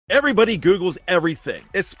Everybody Googles everything,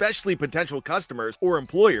 especially potential customers or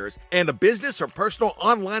employers, and a business or personal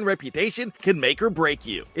online reputation can make or break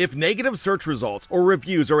you. If negative search results or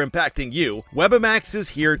reviews are impacting you, Webamax is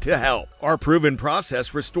here to help. Our proven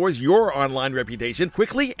process restores your online reputation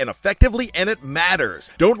quickly and effectively, and it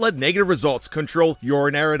matters. Don't let negative results control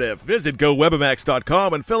your narrative. Visit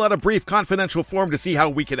GoWebamax.com and fill out a brief confidential form to see how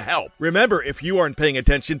we can help. Remember, if you aren't paying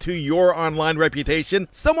attention to your online reputation,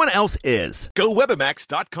 someone else is.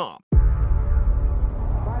 GoWebamax.com.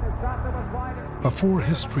 Before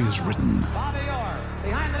history is written,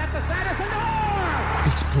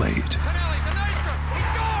 it's played.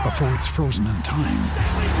 Before it's frozen in time,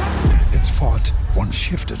 it's fought one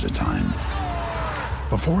shift at a time.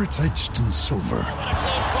 Before it's etched in silver,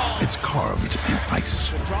 it's carved in ice.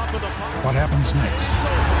 What happens next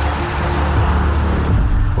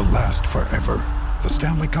will last forever. The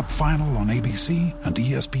Stanley Cup Final on ABC and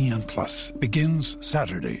ESPN Plus begins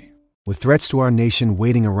Saturday. With threats to our nation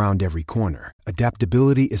waiting around every corner,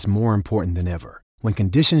 adaptability is more important than ever. When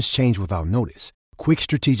conditions change without notice, quick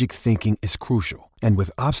strategic thinking is crucial. And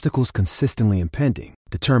with obstacles consistently impending,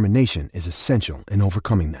 determination is essential in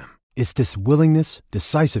overcoming them. It's this willingness,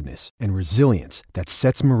 decisiveness, and resilience that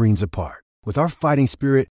sets Marines apart. With our fighting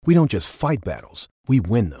spirit, we don't just fight battles, we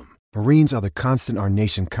win them. Marines are the constant our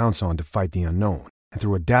nation counts on to fight the unknown. And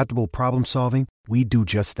through adaptable problem solving, we do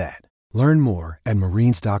just that. Learn more at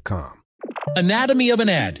Marines.com. Anatomy of an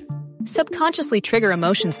ad. Subconsciously trigger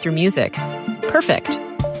emotions through music. Perfect.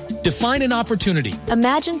 Define an opportunity.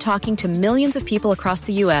 Imagine talking to millions of people across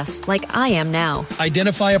the U.S. like I am now.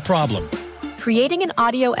 Identify a problem. Creating an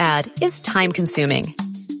audio ad is time-consuming.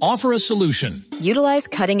 Offer a solution. Utilize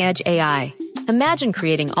cutting-edge AI. Imagine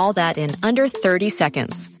creating all that in under 30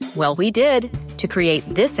 seconds. Well, we did to create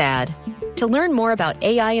this ad. To learn more about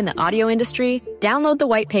AI in the audio industry, download the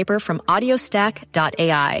white paper from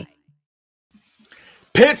audiostack.ai.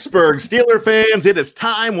 Pittsburgh Steeler fans, it is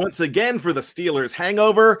time once again for the Steelers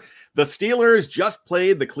hangover. The Steelers just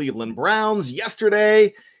played the Cleveland Browns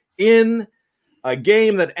yesterday in a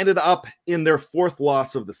game that ended up in their fourth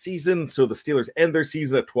loss of the season. So the Steelers end their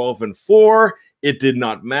season at 12-4. It did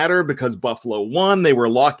not matter because Buffalo won. They were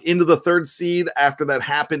locked into the third seed after that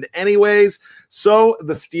happened anyways. So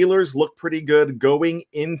the Steelers look pretty good going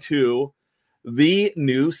into the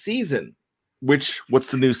new season. What's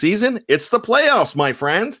the new season? It's the playoffs, my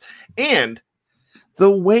friends. And the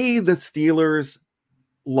way the Steelers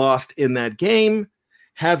lost in that game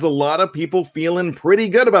has a lot of people feeling pretty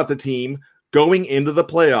good about the team going into the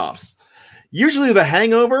playoffs. Usually the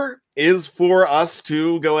hangover is for us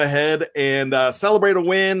to go ahead and celebrate a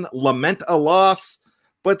win, lament a loss,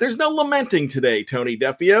 but there's no lamenting today, Tony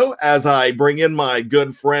Defeo, as I bring in my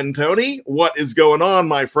good friend, Tony. What is going on,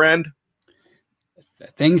 my friend?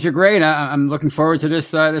 Things are great. I'm looking forward to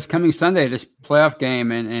this coming Sunday, this playoff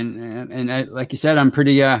game, and like you said, I'm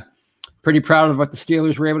pretty proud of what the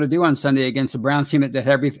Steelers were able to do on Sunday against the Browns team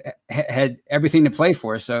that had everything to play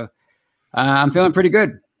for. So I'm feeling pretty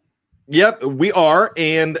good. Yep, we are.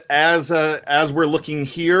 And as we're looking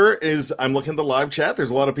here, I'm looking at the live chat. There's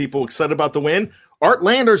a lot of people excited about the win. Art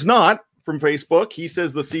Lander's not from Facebook. He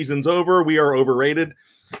says the season's over. We are overrated.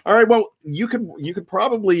 All right. Well, you could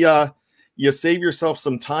probably you save yourself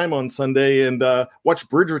some time on Sunday and watch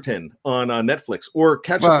Bridgerton on Netflix or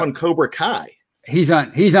catch up on Cobra Kai. He's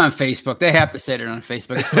on Facebook. They have to say it on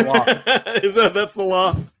Facebook. It's the law. That's the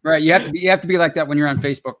law, right? You have to be like that when you're on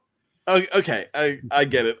Facebook. Okay, I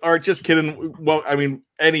get it. All right, just kidding. Well, I mean,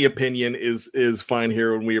 any opinion is fine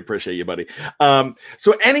here, and we appreciate you, buddy.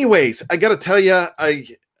 So, anyways, I got to tell you,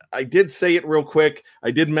 I did say it real quick.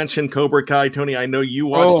 I did mention Cobra Kai, Tony. I know you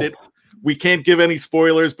watched it. We can't give any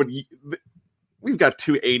spoilers, but we've got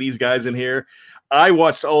two 80s guys in here. I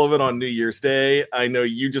watched all of it on New Year's Day. I know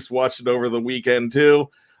you just watched it over the weekend too.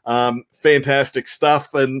 Fantastic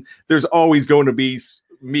stuff, and there's always going to be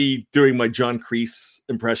me doing my John Kreese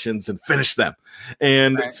impressions and finish them.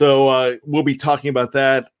 And right. So we'll be talking about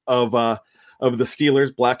that of the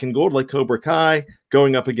Steelers, black and gold, like Cobra Kai,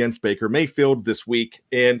 going up against Baker Mayfield this week.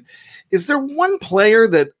 And is there one player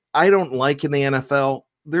that I don't like in the NFL?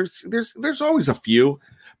 There's always a few,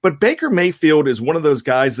 but Baker Mayfield is one of those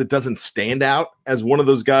guys that doesn't stand out as one of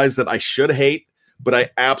those guys that I should hate, but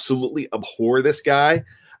I absolutely abhor this guy.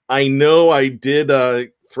 I know I did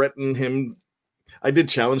threaten him. I did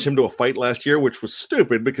challenge him to a fight last year, which was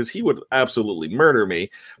stupid because he would absolutely murder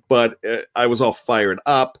me, but I was all fired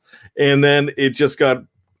up. And then it just got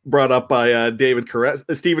brought up by Stephen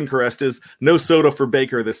Carestas. No soda for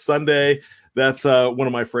Baker this Sunday. That's one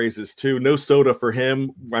of my phrases too. No soda for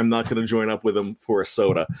him. I'm not going to join up with him for a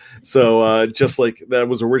soda. So just like that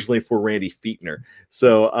was originally for Randy Feetner.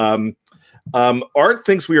 So Art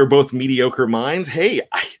thinks we are both mediocre minds. Hey,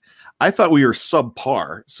 I thought we were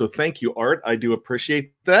subpar. So thank you, Art. I do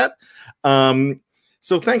appreciate that.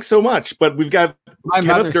 So thanks so much. But we've got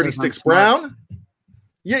Kenneth Dirty Sticks Brown.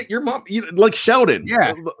 Yeah, your mom, like Sheldon.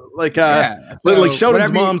 Yeah. Like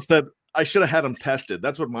Sheldon's mom said, I should have had him tested.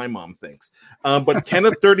 That's what my mom thinks. But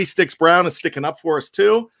Kenneth Dirty Sticks Brown is sticking up for us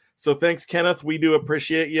too. So thanks, Kenneth. We do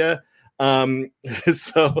appreciate you.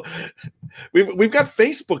 So we've got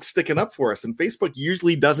Facebook sticking up for us, and Facebook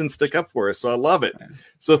usually doesn't stick up for us. So I love it.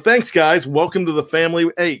 So thanks, guys. Welcome to the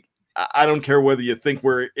family. Hey, I don't care whether you think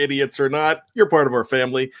we're idiots or not. You're part of our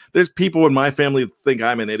family. There's people in my family that think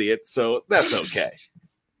I'm an idiot, so that's okay.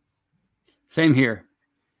 Same here.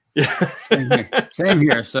 Yeah. Same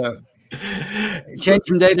here. So change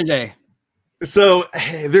from day to day. So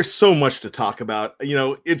hey, there's so much to talk about.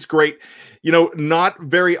 It's great. Not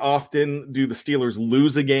very often do the Steelers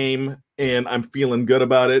lose a game, and I'm feeling good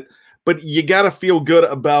about it. But you got to feel good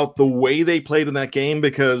about the way they played in that game,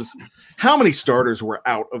 because how many starters were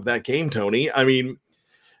out of that game, Tony? I mean,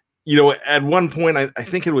 at one point, I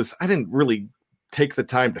think it was, I didn't really take the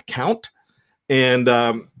time to count. And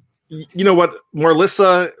you know what?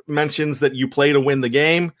 Marlissa mentions that you play to win the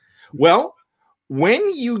game. Well,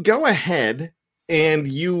 when you go ahead and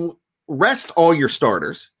you rest all your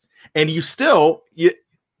starters, and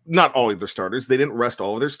not all of their starters, they didn't rest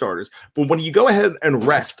all of their starters, but when you go ahead and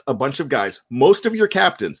rest a bunch of guys, most of your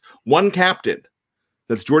captains, one captain,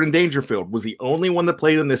 that's Jordan Dangerfield, was the only one that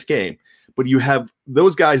played in this game, but you have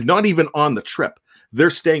those guys not even on the trip. They're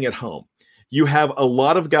staying at home. You have a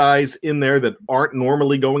lot of guys in there that aren't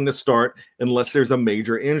normally going to start unless there's a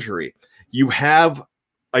major injury. You have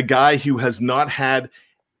a guy who has not had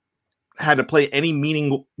to play any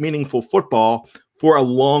meaningful football for a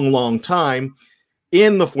long, long time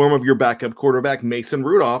in the form of your backup quarterback, Mason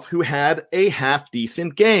Rudolph, who had a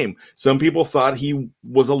half-decent game. Some people thought he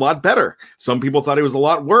was a lot better. Some people thought he was a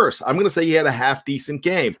lot worse. I'm going to say he had a half-decent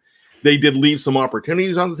game. They did leave some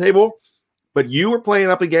opportunities on the table, but you were playing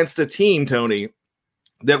up against a team, Tony,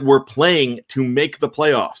 that were playing to make the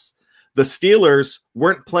playoffs. The Steelers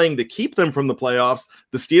weren't playing to keep them from the playoffs.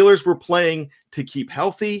 The Steelers were playing to keep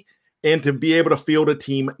healthy and to be able to field a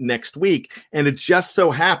team next week. And it just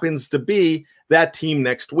so happens to be that team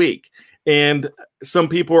next week. And some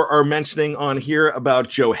people are mentioning on here about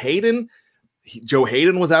Joe Hayden. Joe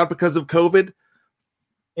Hayden was out because of COVID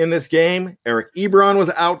in this game. Eric Ebron was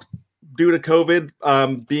out due to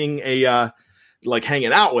COVID, being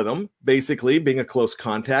hanging out with him, basically being a close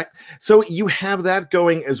contact. So you have that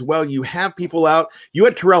going as well. You have people out. You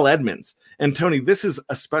had Terrell Edmunds. And Tony, this is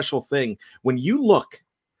a special thing. When you look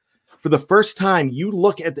for the first time, you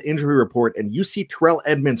look at the injury report and you see Terrell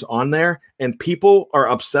Edmunds on there and people are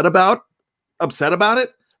upset about it.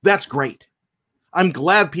 That's great. I'm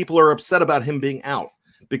glad people are upset about him being out,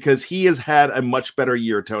 because he has had a much better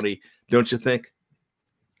year, Tony. Don't you think?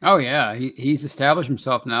 Oh yeah. He's established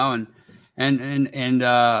himself now. And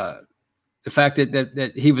the fact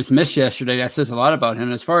that he was missed yesterday, that says a lot about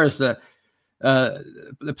him. As far as the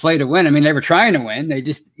play to win, I mean, they were trying to win. They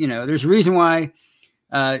just, there's a reason why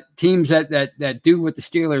teams that do what the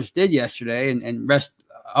Steelers did yesterday and rest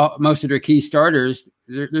most of their key starters,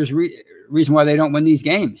 there's reason why they don't win these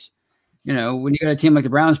games. When you got a team like the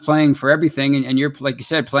Browns playing for everything and you're, like you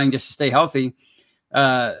said, playing just to stay healthy,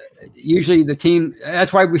 usually the team,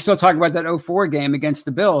 that's why we still talk about that 0-4 game against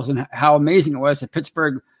the Bills and how amazing it was that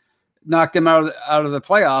Pittsburgh knocked them out of the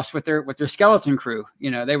playoffs with their skeleton crew.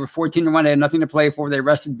 They were 14-1. They had nothing to play for. They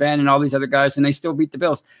rested Ben and all these other guys, and they still beat the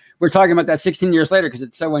Bills. We're talking about that 16 years later because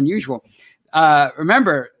it's so unusual.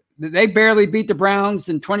 Remember, they barely beat the Browns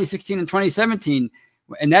in 2016 and 2017,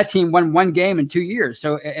 and that team won one game in 2 years.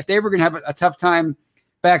 So if they were going to have a tough time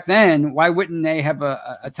back then, why wouldn't they have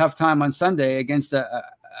a tough time on Sunday against a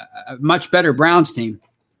much better Browns team?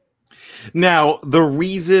 Now, the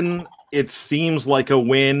reason it seems like a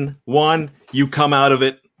win, one, you come out of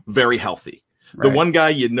it very healthy. Right. The one guy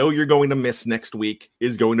you're going to miss next week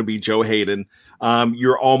is going to be Joe Hayden.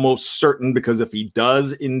 You're almost certain, because if he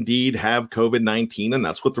does indeed have COVID-19, and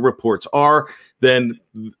that's what the reports are, then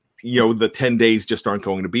the 10 days just aren't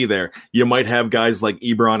going to be there. You might have guys like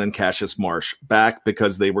Ebron and Cassius Marsh back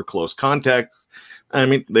because they were close contacts. I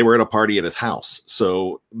mean, they were at a party at his house.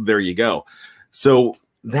 So there you go. So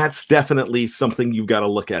that's definitely something you've got to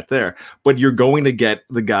look at there. But you're going to get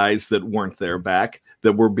the guys that weren't there back,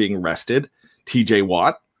 that were being rested. TJ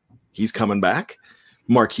Watt, he's coming back.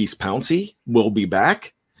 Marquise Pouncey will be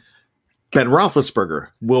back. Ben Roethlisberger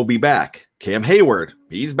will be back. Cam Hayward,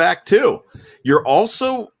 he's back too. You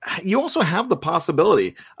also have the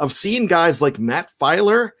possibility of seeing guys like Matt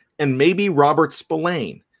Filer and maybe Robert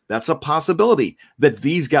Spillane. That's a possibility that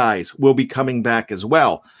these guys will be coming back as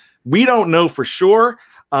well. We don't know for sure.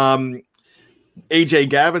 AJ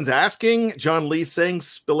Gavin's asking, John Lee saying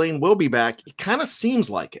Spillane will be back. It kind of seems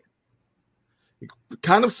like it. It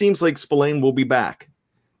kind of seems like Spillane will be back.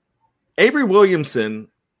 Avery Williamson,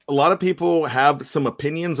 a lot of people have some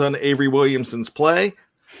opinions on Avery Williamson's play.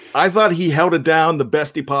 I thought he held it down the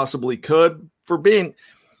best he possibly could for being.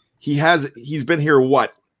 He's been here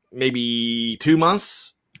maybe 2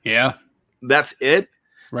 months. Yeah, that's it.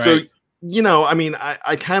 Right. So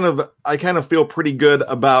I kind of feel pretty good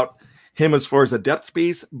about him as far as a depth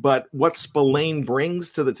piece. But what Spillane brings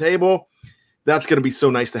to the table, that's going to be so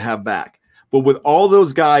nice to have back. But with all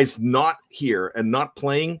those guys not here and not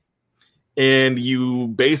playing, and you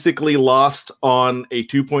basically lost on a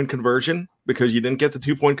 2-point conversion because you didn't get the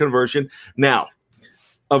 2-point conversion. Now,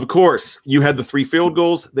 of course, you had the 3 field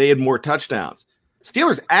goals. They had more touchdowns.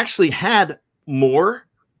 Steelers actually had more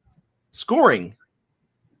scoring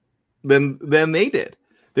than they did.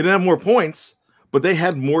 They didn't have more points, but they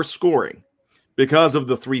had more scoring because of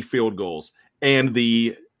the 3 field goals and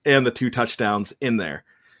the 2 touchdowns in there.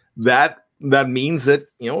 That means that,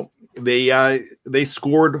 they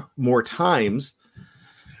scored more times,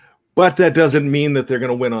 but that doesn't mean that they're going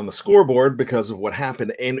to win on the scoreboard because of what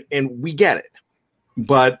happened. And we get it.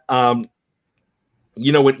 But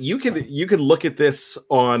you know what? You could look at this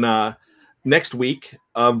on next week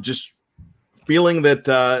of just feeling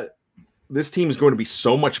that this team is going to be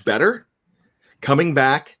so much better coming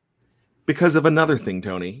back because of another thing,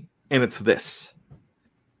 Tony, and it's this.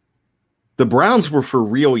 The Browns were for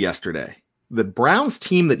real yesterday. The Browns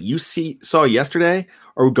team that you saw yesterday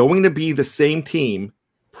are going to be the same team,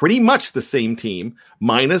 pretty much the same team,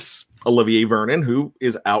 minus Olivier Vernon, who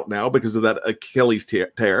is out now because of that Achilles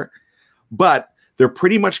tear. But they're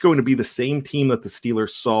pretty much going to be the same team that the Steelers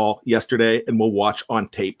saw yesterday and will watch on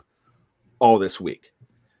tape all this week.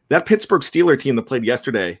 That Pittsburgh Steelers team that played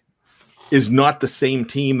yesterday is not the same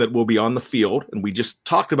team that will be on the field, and we just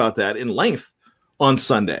talked about that in length on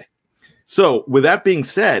Sunday. So with that being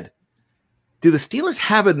said, do the Steelers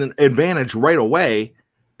have an advantage right away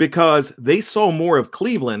because they saw more of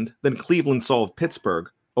Cleveland than Cleveland saw of Pittsburgh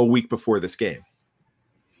a week before this game?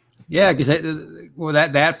 Yeah, because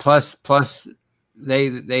that plus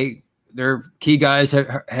their key guys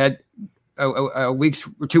had a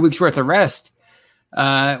 2 weeks worth of rest.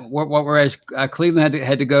 Whereas Cleveland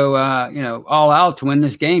had to go all out to win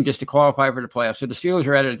this game just to qualify for the playoffs. So the Steelers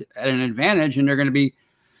are at an advantage, and they're going to be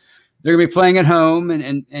playing at home,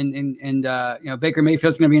 and Baker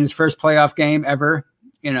Mayfield's going to be in his first playoff game ever,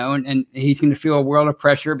 and he's going to feel a world of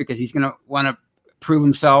pressure because he's going to want to prove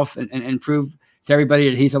himself and prove to everybody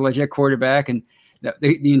that he's a legit quarterback, and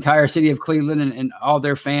the entire city of Cleveland and all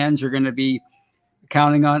their fans are going to be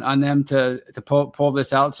counting on them to pull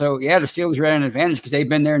this out. So yeah, the Steelers are at an advantage because they've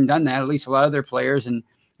been there and done that. At least a lot of their players and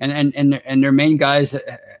their main guys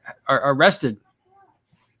are rested.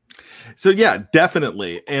 So yeah,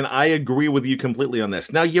 definitely. And I agree with you completely on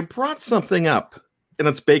this. Now you brought something up, and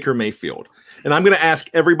it's Baker Mayfield. And I'm going to ask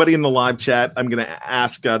everybody in the live chat. I'm going to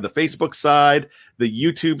ask the Facebook side, the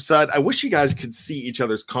YouTube side. I wish you guys could see each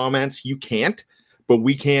other's comments. You can't, but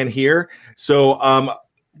we can here. So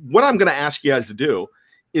what I'm going to ask you guys to do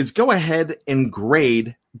is go ahead and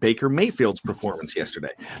grade Baker Mayfield's performance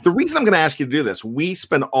yesterday. The reason I'm going to ask you to do this, we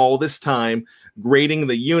spend all this time grading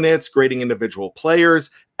the units, grading individual players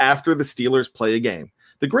after the Steelers play a game.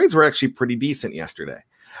 The grades were actually pretty decent yesterday.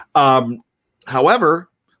 However,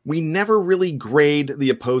 we never really grade the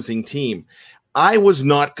opposing team. I was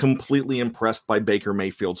not completely impressed by Baker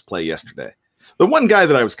Mayfield's play yesterday. The one guy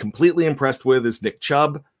that I was completely impressed with is Nick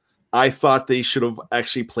Chubb. I thought they should have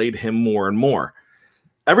actually played him more and more.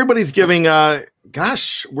 Everybody's giving,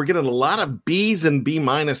 we're getting a lot of B's and B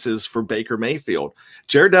minuses for Baker Mayfield.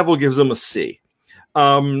 Jared Devil gives him a C.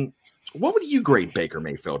 What would you grade Baker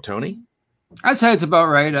Mayfield, Tony? I'd say it's about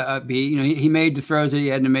right. B. He made the throws that he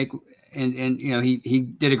had to make, and he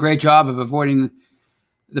did a great job of avoiding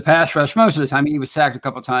the pass rush most of the time. He was sacked a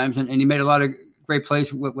couple of times, and he made a lot of great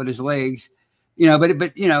plays with his legs.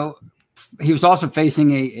 But he was also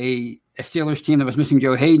facing a Steelers team that was missing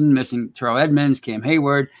Joe Hayden, missing Terrell Edmonds, Cam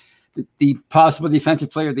Hayward, the possible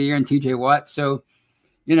defensive player of the year in TJ Watt. So,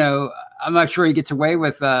 I'm not sure he gets away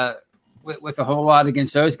with a whole lot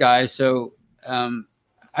against those guys. So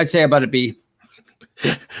I'd say about a B.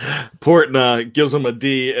 Portna gives him a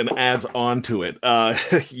D and adds on to it.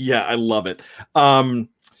 Yeah, I love it.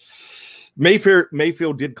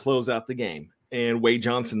 Mayfield did close out the game. and Wade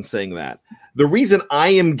Johnson saying that. The reason I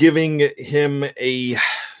am giving him a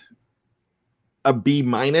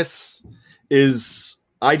B- is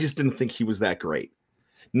I just didn't think he was that great.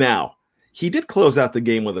 Now, he did close out the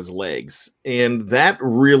game with his legs, and that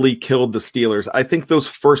really killed the Steelers. I think those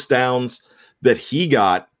first downs that he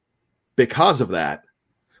got because of that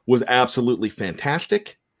was absolutely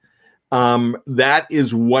fantastic. That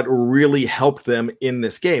is what really helped them in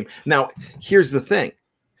this game. Now, here's the thing.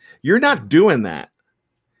 You're not doing that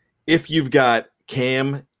if you've got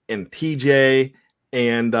Cam and TJ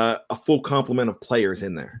and a full complement of players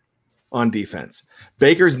in there on defense.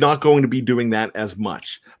 Baker's not going to be doing that as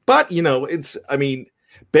much. But,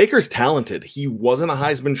 Baker's talented. He wasn't a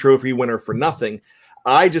Heisman Trophy winner for nothing.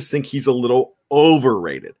 I just think he's a little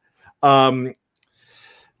overrated.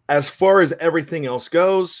 As far as everything else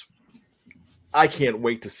goes, I can't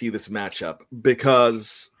wait to see this matchup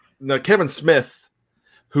because now Kevin Smith,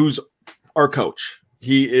 who's our coach,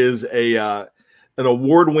 he is an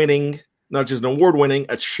award-winning, not just an award-winning,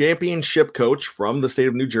 a championship coach from the state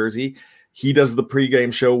of New Jersey. He does the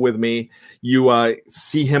pregame show with me. You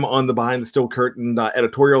see him on the Behind the Steel Curtain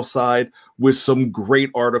editorial side with some great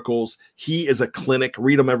articles. He is a clinic.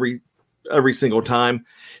 Read them every single time.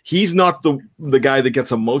 He's not the guy that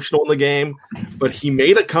gets emotional in the game, but he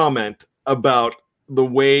made a comment about the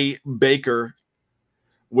way Baker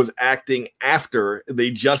was acting after they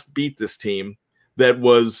just beat this team.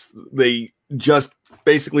 They just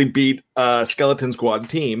basically beat a Skeleton Squad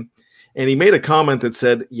team. And he made a comment that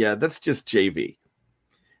said, yeah, that's just JV.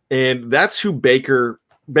 And that's who Baker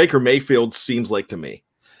Mayfield seems like to me.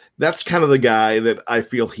 That's kind of the guy that I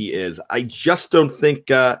feel he is. I just don't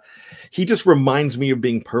think he just reminds me of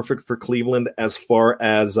being perfect for Cleveland as far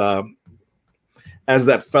as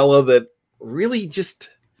that fella that really just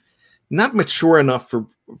not mature enough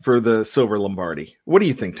for the Silver Lombardi. What do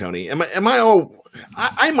you think, Tony? Am I all?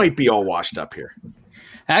 I might be all washed up here.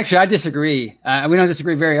 Actually, I disagree. We don't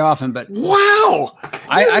disagree very often, but wow,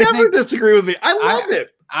 I never disagree with me. I love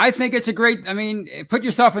it. I think it's a great. Put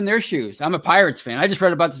yourself in their shoes. I'm a Pirates fan. I just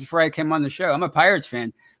read about this before I came on the show. I'm a Pirates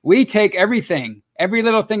fan. We take everything, every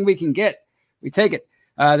little thing we can get. We take it.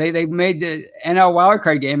 They made the NL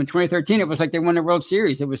wildcard game in 2013. It was like they won the World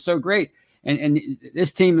Series. It was so great. And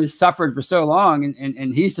this team has suffered for so long,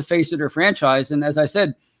 and he's the face of their franchise. And as I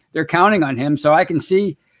said, they're counting on him. So I can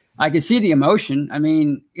see the emotion.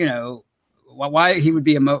 Why he would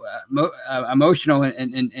be emotional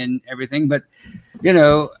and everything. But,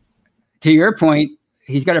 to your point,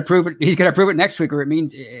 he's got to prove it. He's got to prove it next week, or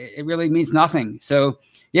it really means nothing. So,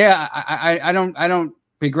 yeah, I don't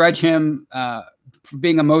begrudge him for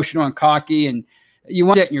being emotional and cocky. And you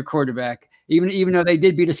want that in your quarterback, even though they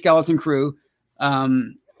did beat a skeleton crew.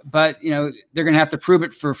 But they're going to have to prove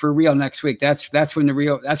it for real next week. That's when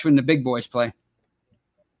the big boys play.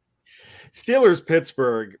 Steelers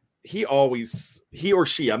Pittsburgh. He or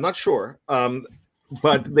she, I'm not sure.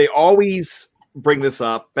 But they always bring this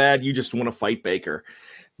up. Bad. You just want to fight Baker.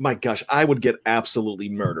 My gosh, I would get absolutely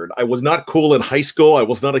murdered. I was not cool in high school. I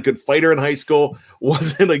was not a good fighter in high school.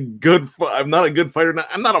 I'm not a good fighter.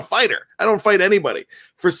 I'm not a fighter. I don't fight anybody.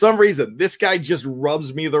 For some reason, this guy just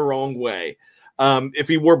rubs me the wrong way. If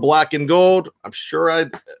he wore black and gold, I'm sure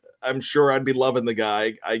I'd be loving the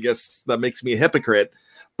guy. I guess that makes me a hypocrite.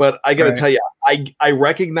 But I got to tell you, I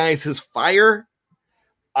recognize his fire.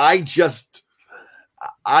 I just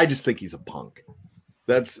think he's a punk.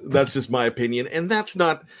 That's just my opinion, and that's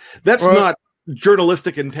not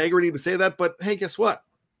journalistic integrity to say that. But hey, guess what?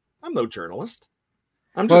 I'm no journalist.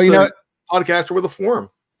 I'm just a podcaster with a forum.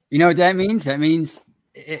 You know what that means? That means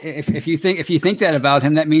if you think that about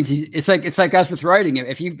him, that means it's like us with writing.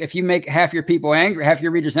 If you make half your people angry, half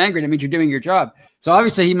your readers angry, that means you're doing your job. So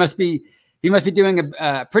obviously he must be doing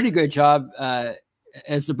a pretty good job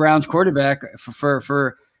as the Browns quarterback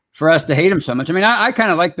for us to hate him so much. I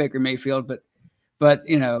kind of like Baker Mayfield, but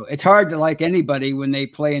it's hard to like anybody when they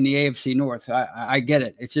play in the AFC North. I get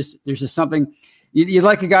it. It's just there's just something you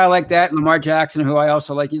like a guy like that, Lamar Jackson, who I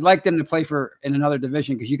also like. You'd like them to play in another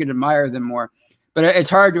division because you could admire them more. But it's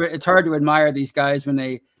hard to admire these guys when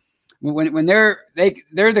they're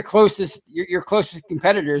the closest your closest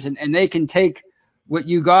competitors and they can take what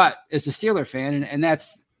you got as a Steeler fan and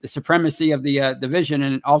that's the supremacy of the division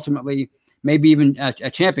and ultimately maybe even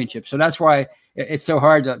a championship. So that's why it's so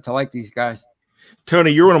hard to like these guys.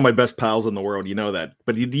 Tony, you're one of my best pals in the world. You know that.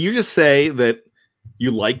 But do you just say that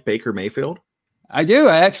you like Baker Mayfield? I do.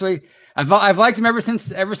 I've liked him ever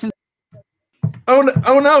since.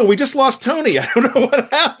 Oh no, we just lost Tony. I don't know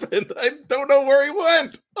what happened. I don't know where he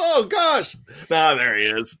went. Oh gosh. There he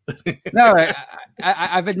is. No,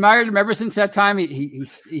 I've admired him ever since that time. He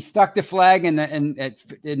stuck the flag in the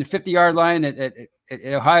 50-yard line at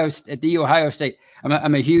the Ohio State.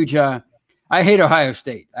 I'm a huge. I hate Ohio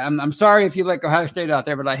State. I'm sorry if you like Ohio State out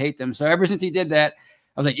there, but I hate them. So ever since he did that,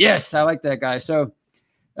 I was like, yes, I like that guy. So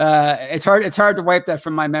it's hard to wipe that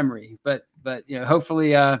from my memory. But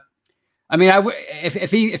hopefully, if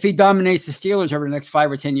he dominates the Steelers over the next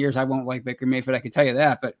 5 or 10 years, I won't like Baker Mayfield. I can tell you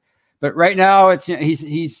that. But right now,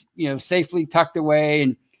 he's safely tucked away,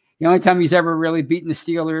 and the only time he's ever really beaten the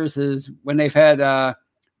Steelers is when they've had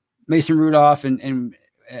Mason Rudolph and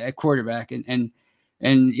at quarterback, and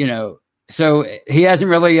so he hasn't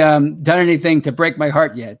really done anything to break my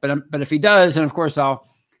heart yet. But if he does, then of course I'll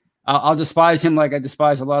despise him like I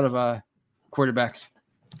despise a lot of quarterbacks.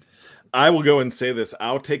 I will go and say this: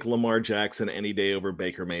 I'll take Lamar Jackson any day over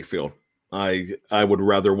Baker Mayfield. I would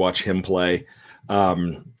rather watch him play.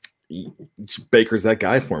 Baker's that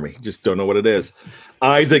guy for me. Just don't know what it is.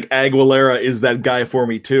 Isaac Aguilera is that guy for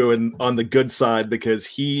me too, and on the good side, because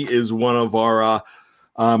he is one of our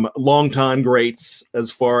longtime greats as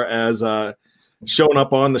far as showing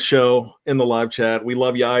up on the show in the live chat. We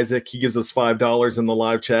love you, Isaac. He gives us $5 in the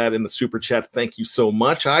live chat, in the super chat. Thank you so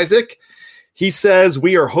much, Isaac. He says,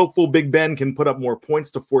 we are hopeful Big Ben can put up more points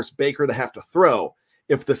to force Baker to have to throw.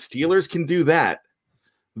 If the Steelers can do that,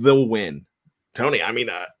 they'll win. Tony,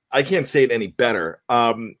 I can't say it any better.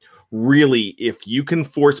 Really, if you can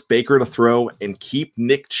force Baker to throw and keep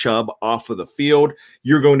Nick Chubb off of the field,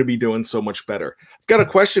 you're going to be doing so much better. I've got a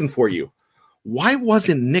question for you. Why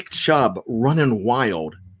wasn't Nick Chubb running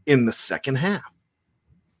wild in the second half?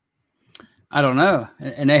 I don't know.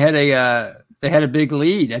 And they had a big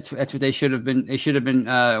lead. That's what they should have been. They should have been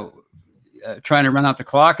trying to run out the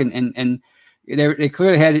clock, and they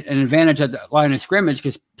clearly had an advantage at the line of scrimmage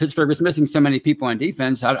because Pittsburgh was missing so many people on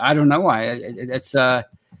defense. I don't know why.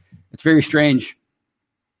 It's very strange.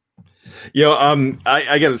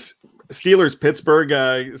 I got a Steelers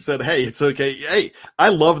Pittsburgh said, hey, it's okay. Hey, I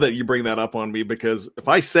love that you bring that up on me, because if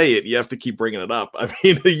I say it, you have to keep bringing it up.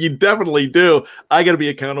 You definitely do. I got to be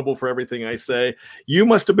accountable for everything I say. You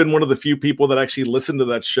must have been one of the few people that actually listened to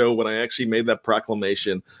that show when I actually made that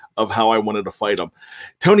proclamation of how I wanted to fight them.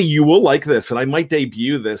 Tony, you will like this, and I might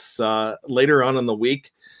debut this later on in the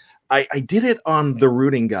week. I did it on the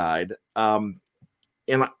Rooting Guide, and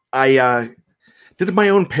I did my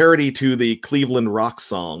own parody to the Cleveland rock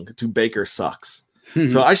song, to Baker Sucks.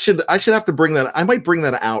 So I should have to bring that. I might bring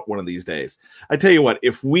that out one of these days. I tell you what,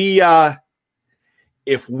 if we get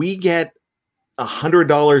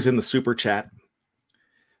 $100 in the super chat,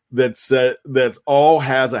 that's all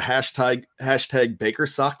has a hashtag Baker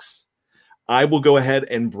Sucks, I will go ahead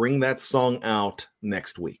and bring that song out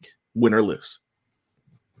next week, win or lose.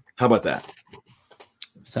 How about that?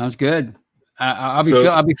 Sounds good.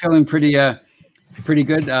 I'll be feeling pretty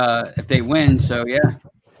good if they win. So yeah.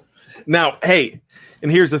 Now, hey,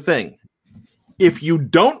 and here's the thing: if you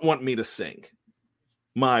don't want me to sing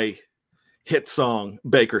my hit song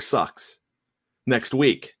 "Baker Sucks" next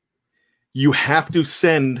week, you still have to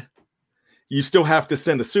send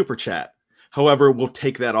a super chat. However, we'll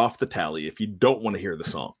take that off the tally if you don't want to hear the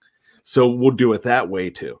song. So we'll do it that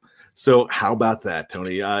way too. So how about that,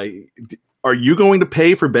 Tony? Are you going to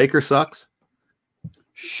pay for Baker Sucks?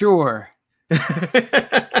 Sure.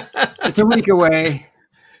 It's a week away.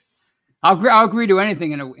 I'll agree to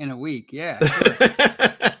anything in a week. Yeah.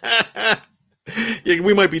 Sure. Yeah,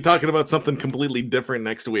 we might be talking about something completely different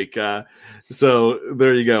next week. So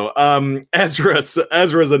there you go.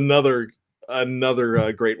 Ezra's another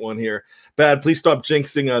great one here. Bad, please stop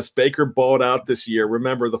jinxing us. Baker balled out this year.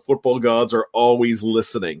 Remember, the football gods are always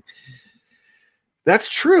listening. That's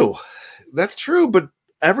true. But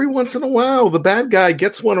every once in a while, the bad guy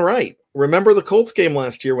gets one right. Remember the Colts game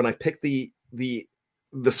last year when I picked the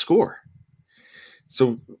score.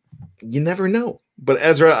 So you never know. But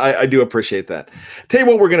Ezra, I do appreciate that. Tell you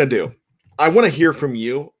what we're going to do. I want to hear from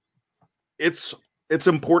you. It's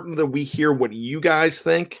important that we hear what you guys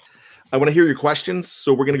think. I want to hear your questions.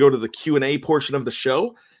 So we're going to go to the Q&A portion of the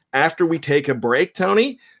show after we take a break,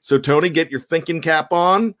 Tony. So Tony, get your thinking cap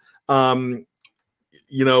on.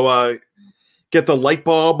 Get the light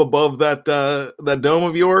bulb above that dome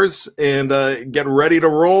of yours and get ready to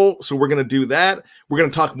roll. So we're going to do that. We're going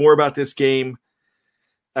to talk more about this game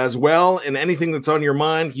as well. And anything that's on your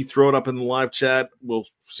mind, you throw it up in the live chat. We'll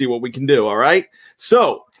see what we can do. All right.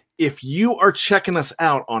 So if you are checking us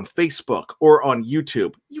out on Facebook or on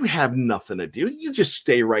YouTube, you have nothing to do. You just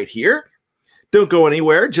stay right here. Don't go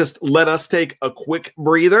anywhere. Just let us take a quick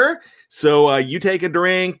breather. So you take a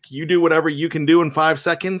drink, you do whatever you can do in 5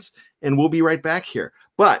 seconds, and we'll be right back here.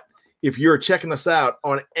 But if you're checking us out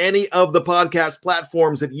on any of the podcast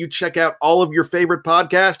platforms that you check out all of your favorite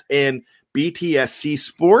podcasts, and BTSC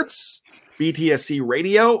Sports, BTSC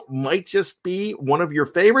Radio might just be one of your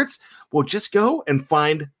favorites, well, just go and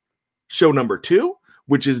find show number 2,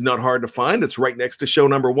 which is not hard to find. It's right next to show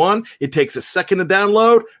number 1. It takes a second to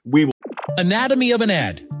download. We will. Anatomy of an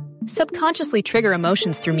ad. Subconsciously trigger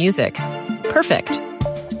emotions through music. Perfect.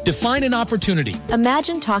 Define an opportunity.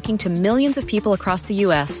 Imagine talking to millions of people across the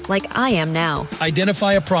U.S. like I am now.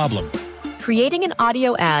 Identify a problem. Creating an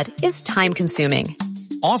audio ad is time-consuming.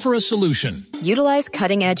 Offer a solution. Utilize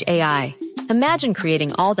cutting-edge AI. Imagine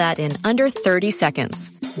creating all that in under 30 seconds.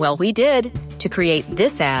 Well, we did to create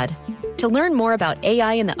this ad. To learn more about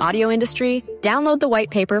AI in the audio industry, download the white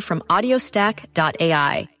paper from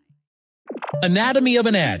audiostack.ai. Anatomy of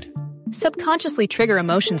an ad. Subconsciously trigger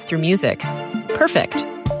emotions through music. Perfect.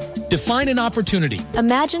 Define an opportunity.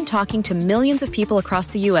 Imagine talking to millions of people across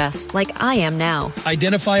the U.S. like I am now.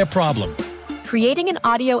 Identify a problem. Creating an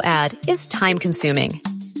audio ad is time-consuming.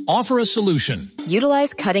 Offer a solution.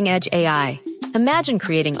 Utilize cutting-edge AI. Imagine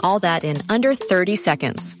creating all that in under 30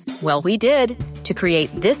 seconds. Well, we did to create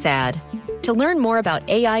this ad. To learn more about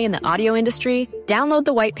AI in the audio industry, download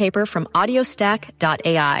the white paper from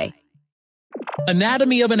audiostack.ai.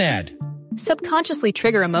 Anatomy of an ad. Subconsciously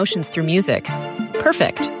trigger emotions through music.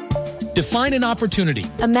 Perfect. Define an opportunity.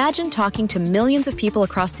 Imagine talking to millions of people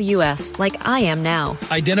across the U.S. like I am now.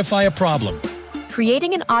 Identify a problem.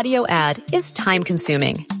 Creating an audio ad is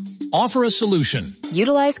time-consuming. Offer a solution.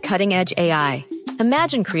 Utilize cutting-edge AI.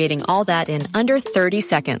 Imagine creating all that in under 30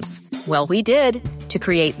 seconds. Well, we did to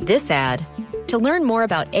create this ad. To learn more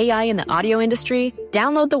about AI in the audio industry,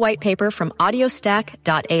 download the white paper from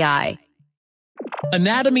audiostack.ai.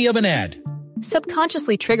 Anatomy of an ad.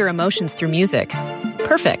 Subconsciously trigger emotions through music.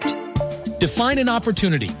 Perfect. Define an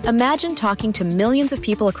opportunity. Imagine talking to millions of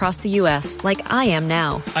people across the U.S. like I am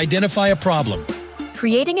now. Identify a problem.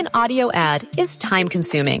 Creating an audio ad is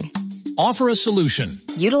time-consuming. Offer a solution.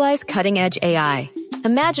 Utilize cutting-edge AI.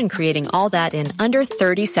 Imagine creating all that in under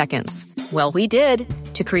 30 seconds. Well, we did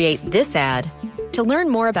to create this ad. To learn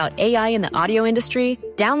more about AI in the audio industry,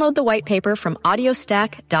 download the white paper from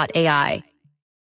audiostack.ai.